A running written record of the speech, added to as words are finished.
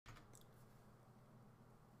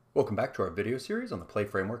Welcome back to our video series on the Play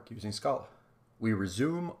framework using Scala. We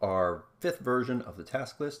resume our 5th version of the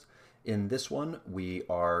task list. In this one, we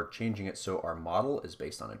are changing it so our model is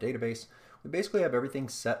based on a database. We basically have everything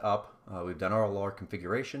set up. We've done all our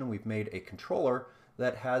configuration, and we've made a controller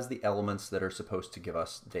that has the elements that are supposed to give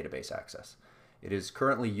us database access. It is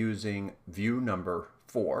currently using view number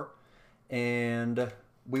 4, and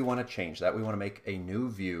we want to change that. We want to make a new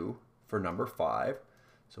view for number 5.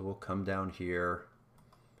 So we'll come down here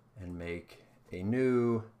and make a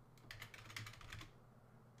new,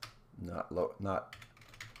 not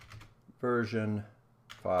version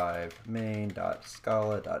 5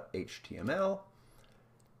 main.scala.html.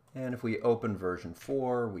 And if we open version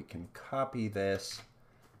 4, we can copy this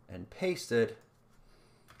and paste it.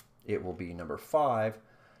 It will be number 5.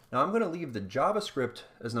 Now I'm going to leave the JavaScript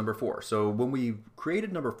as number 4. So when we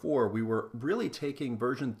created number 4, we were really taking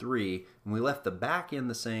version 3 and we left the back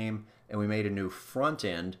end the same, and we made a new front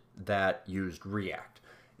end that used React.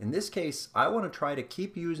 In this case, I want to try to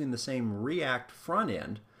keep using the same React front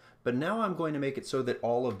end, but now I'm going to make it so that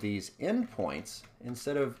all of these endpoints,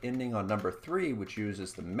 instead of ending on number 3, which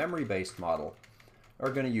uses the memory-based model, are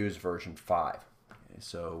going to use version 5. Okay,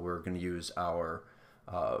 so we're going to use our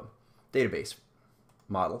database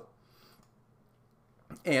model,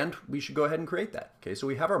 and we should go ahead and create that. Okay, so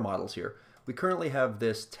we have our models here. We currently have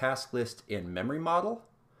this task list in memory model.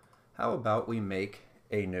 How about we make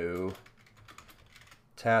a new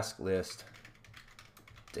task list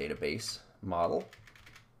database model?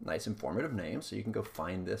 Nice informative name, so you can go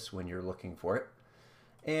find this when you're looking for it.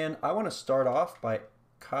 And I want to start off by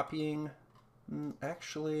copying,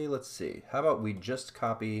 actually, let's see. How about we just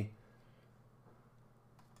copy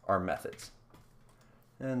our methods?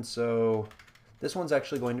 And so this one's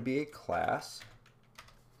actually going to be a class,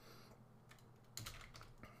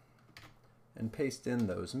 and paste in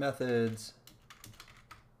those methods.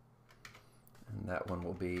 And that one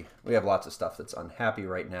will be, we have lots of stuff that's unhappy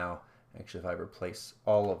right now. Actually, if I replace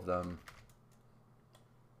all of them,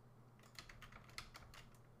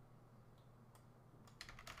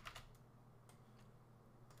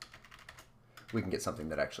 we can get something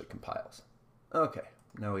that actually compiles. Okay,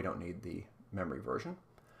 now we don't need the memory version.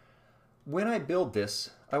 When I build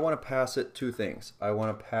this, I want to pass it two things. I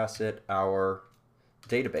want to pass it our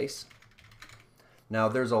database. Now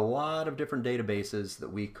there's a lot of different databases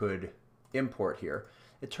that we could import here.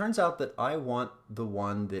 It turns out that I want the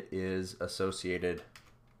one that is associated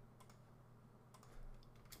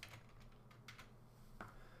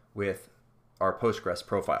with our Postgres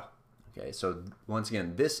profile. Okay, so once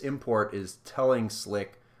again, this import is telling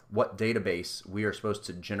Slick what database we are supposed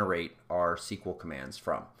to generate our SQL commands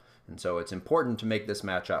from. And so it's important to make this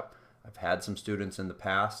match up. I've had some students in the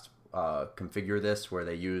past configure this where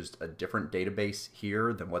they used a different database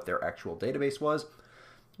here than what their actual database was.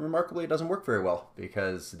 Remarkably, it doesn't work very well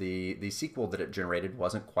because the SQL that it generated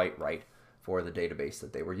wasn't quite right for the database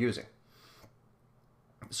that they were using.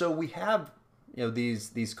 So we have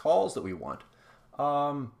these calls that we want.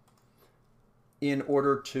 In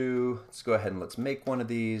order to, let's go ahead and let's make one of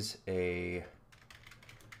these I'm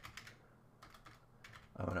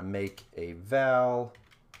going to make a val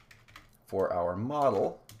for our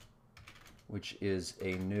model, which is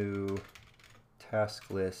a new task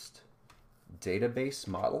list database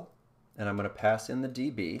model, and I'm going to pass in the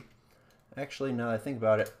DB. Actually, now that I think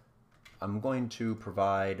about it, I'm going to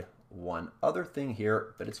provide one other thing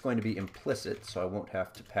here, but it's going to be implicit, so I won't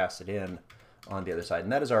have to pass it in on the other side,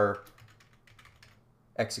 and that is our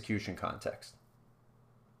execution context.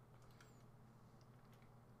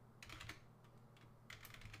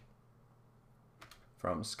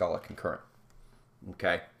 From Scala concurrent.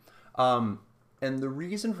 Okay. And the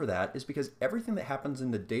reason for that is because everything that happens in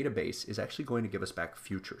the database is actually going to give us back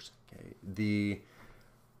futures. Okay.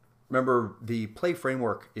 Remember, the Play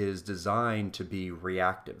framework is designed to be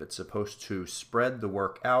reactive. It's supposed to spread the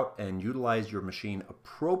work out and utilize your machine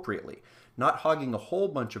appropriately, not hogging a whole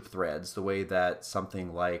bunch of threads the way that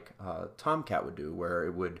something like Tomcat would do, where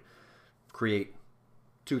it would create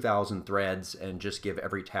 2,000 threads and just give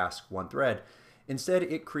every task one thread. Instead,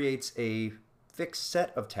 it creates a fixed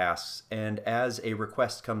set of tasks, and as a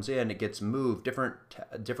request comes in, it gets moved. Different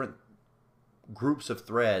groups of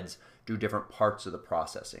threads do different parts of the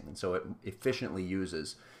processing, and so it efficiently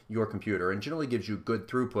uses your computer and generally gives you good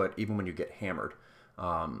throughput even when you get hammered.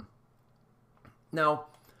 Now,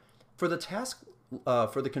 for the task,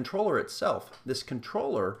 for the controller itself, this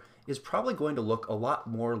controller is probably going to look a lot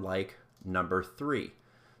more like number 3.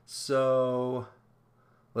 So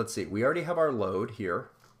let's see, we already have our load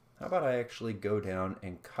here. How about I actually go down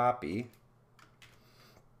and copy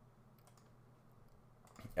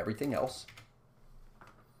everything else.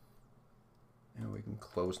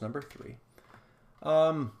 close number 3.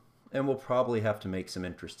 And we'll probably have to make some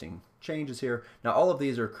interesting changes here. Now all of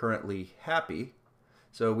these are currently happy.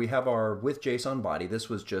 So we have our with JSON body. This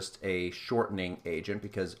was just a shortening agent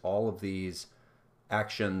because all of these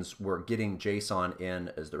actions were getting JSON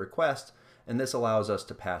in as the request. And this allows us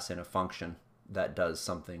to pass in a function that does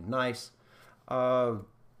something nice. So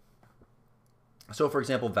for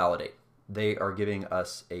example, validate. They are giving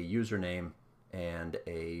us a username and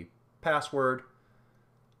a password.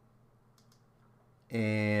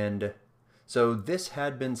 And so this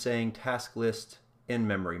had been saying task list in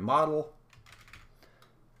memory model.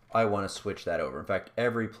 I want to switch that over. In fact,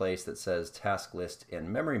 every place that says task list in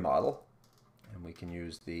memory model, and we can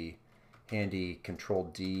use the handy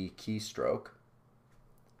Control-D keystroke,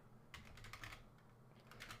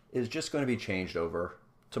 is just going to be changed over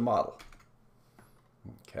to model.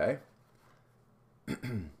 Okay.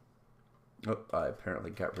 Oh, I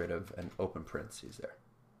apparently got rid of an open parentheses there.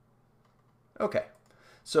 Okay.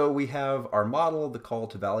 So we have our model, the call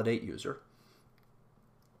to validate user.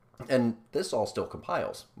 And this all still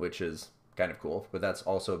compiles, which is kind of cool, but that's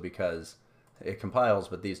also because it compiles,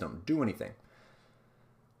 but these don't do anything.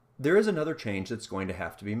 There is another change that's going to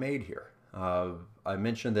have to be made here. I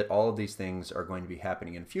mentioned that all of these things are going to be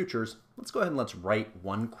happening in futures. Let's go ahead and let's write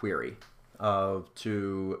one query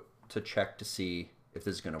to check to see if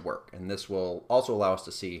this is going to work. And this will also allow us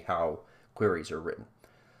to see how queries are written.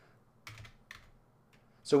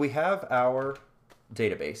 So we have our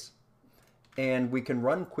database, and we can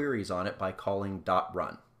run queries on it by calling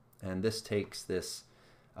 .run. And this takes this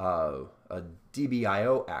a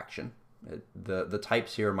DBIO action. The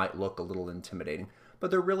types here might look a little intimidating, but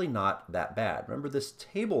they're really not that bad. Remember, this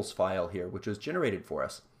tables file here, which was generated for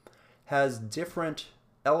us, has different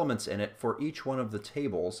elements in it for each one of the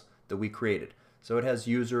tables that we created. So it has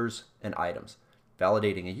users and items.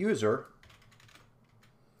 Validating a user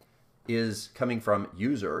is coming from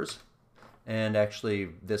users, and actually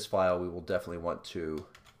this file we will definitely want to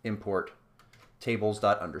import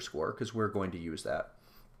tables._, because we're going to use that.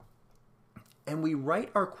 And we write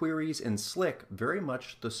our queries in Slick very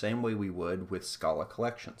much the same way we would with Scala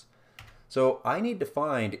collections. So I need to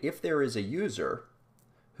find if there is a user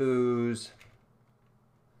whose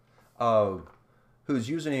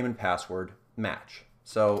username and password match.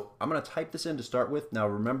 So I'm going to type this in to start with. Now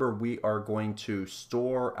remember, we are going to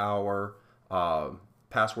store our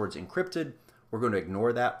passwords encrypted. We're going to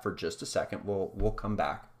ignore that for just a second. We'll come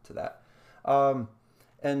back to that.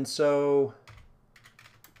 And so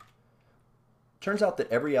turns out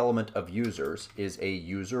that every element of users is a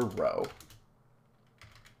user row.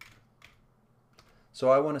 So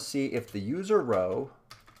I want to see if the user row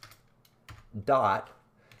dot,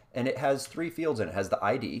 and it has 3 fields in it. It has the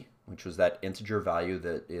ID, which was that integer value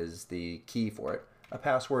that is the key for it, a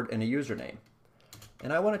password, and a username.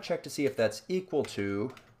 And I want to check to see if that's equal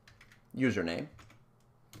to username.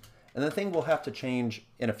 And the thing we'll have to change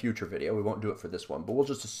in a future video. We won't do it for this one, but we'll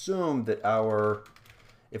just assume that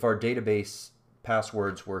if our database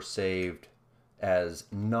passwords were saved as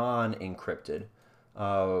non-encrypted,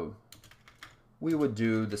 we would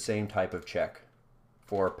do the same type of check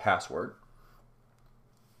for password.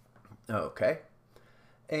 Okay.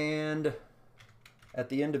 And at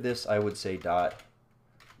the end of this, I would say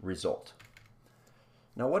 .result.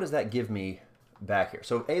 Now, what does that give me back here?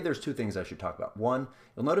 So there's 2 things I should talk about. One,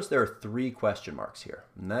 you'll notice there are 3 question marks here.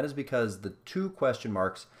 And that is because the 2 question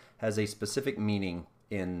marks has a specific meaning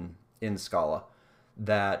in Scala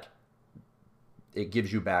that it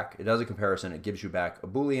gives you back. It does a comparison. It gives you back a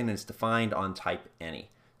Boolean, and it's defined on type any.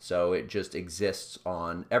 So it just exists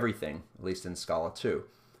on everything, at least in Scala 2.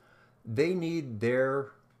 They need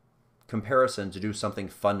their comparison to do something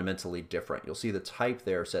fundamentally different. You'll see the type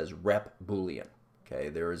there says rep Boolean. Okay,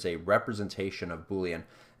 there is a representation of Boolean,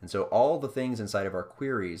 and so all the things inside of our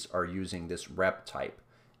queries are using this rep type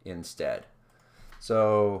instead.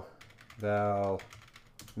 So val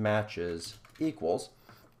matches equals.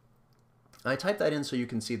 I type that in so you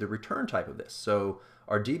can see the return type of this. So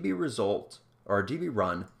our DB result, or our DB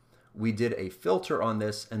run, we did a filter on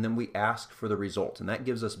this, and then we asked for the result, and that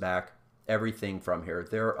gives us back everything from here.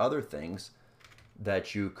 There are other things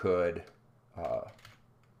that you could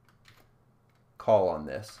call on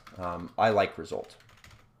this. I like result.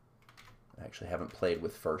 I actually haven't played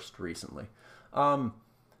with first recently.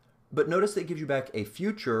 But notice that it gives you back a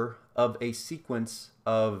future of a sequence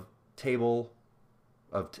of table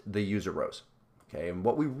of the user rows. Okay, and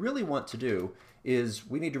what we really want to do is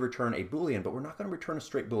we need to return a Boolean, but we're not going to return a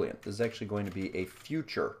straight Boolean. This is actually going to be a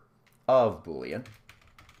future of Boolean.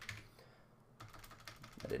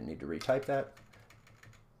 I didn't need to retype that.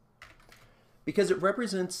 Because it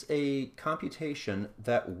represents a computation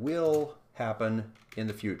that will happen in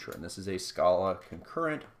the future. And this is a Scala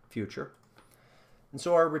concurrent future. And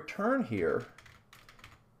so our return here,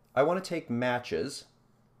 I want to take matches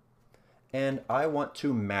and I want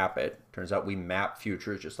to map it. Turns out we map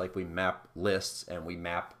futures just like we map lists and we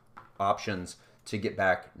map options to get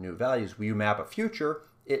back new values. When you map a future,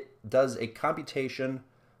 it does a computation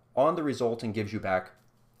on the result and gives you back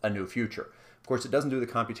a new future. Of course, it doesn't do the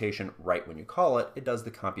computation right when you call it. It does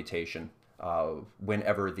the computation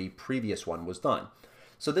whenever the previous one was done.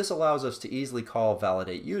 So this allows us to easily call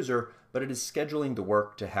validate user, but it is scheduling the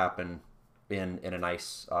work to happen in a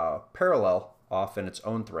nice parallel off in its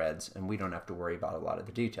own threads, and we don't have to worry about a lot of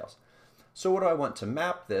the details. So what do I want to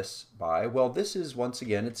map this by? Well, this is, once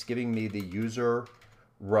again, it's giving me the user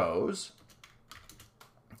rows.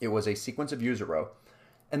 It was a sequence of user row.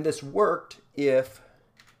 And this worked if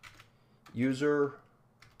user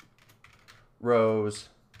rows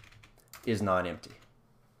is non-empty.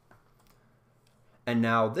 And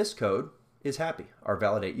now this code is happy. Our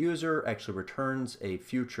validate user actually returns a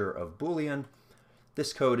future of Boolean.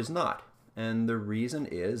 This code is not. And the reason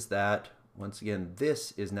is that, once again,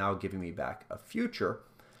 this is now giving me back a future.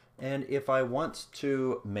 And if I want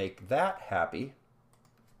to make that happy,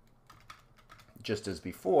 just as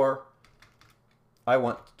before, I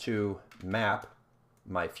want to map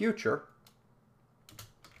my future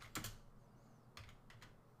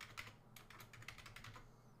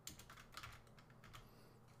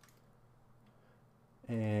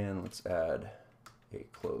and let's add a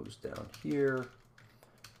close down here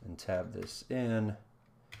and tab this in.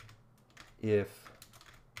 If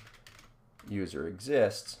user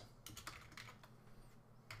exists.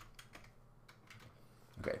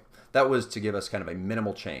 Okay, that was to give us kind of a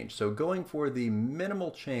minimal change. So going for the minimal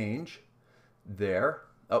change there.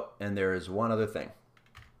 Oh, and there is one other thing.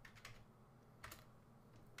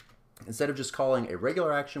 Instead of just calling a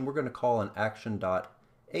regular action, we're going to call an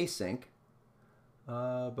action.async.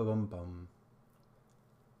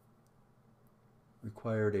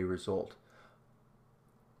 Required a result.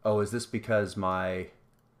 Oh, is this because my...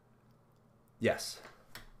 Yes.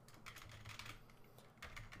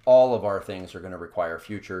 All of our things are going to require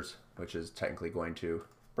futures, which is technically going to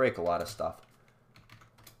break a lot of stuff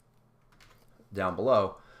down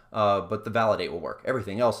below. But the validate will work.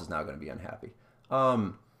 Everything else is now going to be unhappy.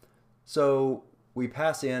 So we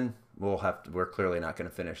pass in, we're clearly not going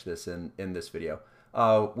to finish this in this video.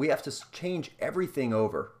 We have to change everything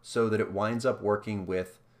over so that it winds up working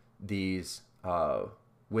with these,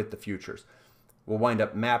 with the futures. We'll wind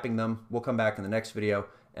up mapping them. We'll come back in the next video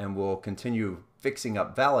and we'll continue fixing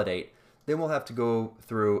up validate. Then we'll have to go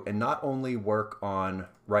through and not only work on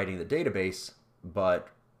writing the database, but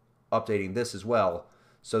updating this as well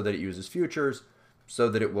so that it uses futures, so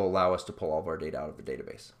that it will allow us to pull all of our data out of the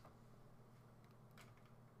database.